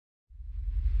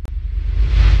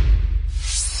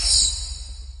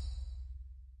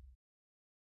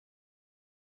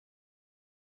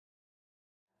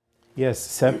Yes,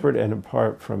 separate and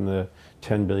apart from the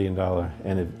 $10 billion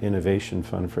innovation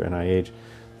fund for NIH,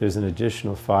 there's an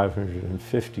additional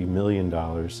 $550 million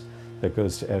that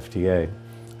goes to FDA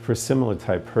for similar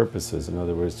type purposes. In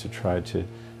other words, to try to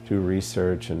do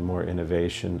research and more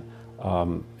innovation,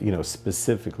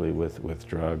 specifically with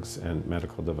drugs and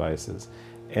medical devices.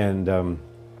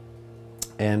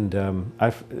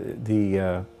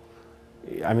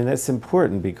 I mean, that's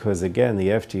important because, again, the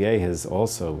FDA has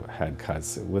also had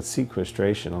cuts. With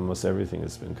sequestration, almost everything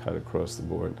has been cut across the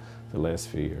board the last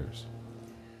few years.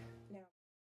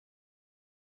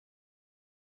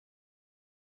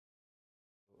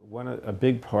 A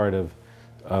big part of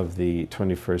the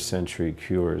 21st century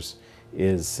cures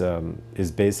is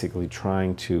basically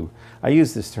trying to, I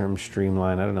use this term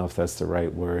streamline, I don't know if that's the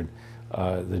right word,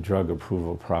 the drug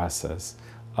approval process.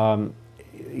 I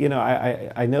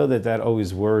know that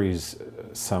always worries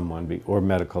someone, or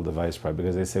medical device probably,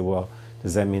 because they say, well,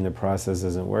 does that mean the process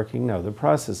isn't working? No, the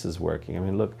process is working. I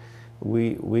mean, look,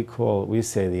 we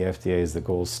say the FDA is the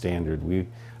gold standard.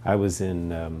 I was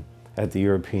at the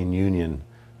European Union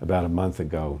about a month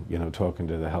ago, talking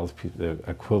to the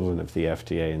equivalent of the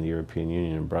FDA in the European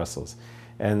Union in Brussels.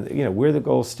 And, we're the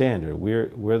gold standard.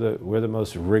 We're the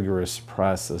most rigorous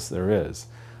process there is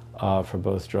for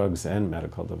both drugs and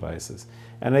medical devices.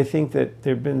 And I think that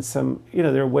there have been some,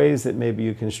 there are ways that maybe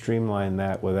you can streamline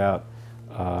that without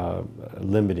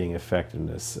limiting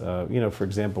effectiveness. For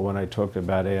example, when I talked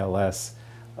about ALS,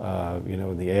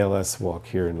 the ALS walk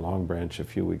here in Long Branch a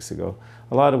few weeks ago,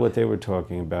 a lot of what they were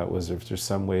talking about was if there's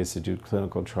some ways to do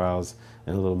clinical trials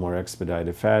in a little more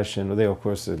expedited fashion. Well, they, of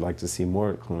course, would like to see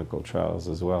more clinical trials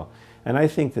as well. And I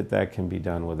think that can be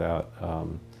done without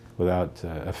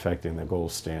affecting the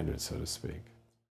gold standard, so to speak.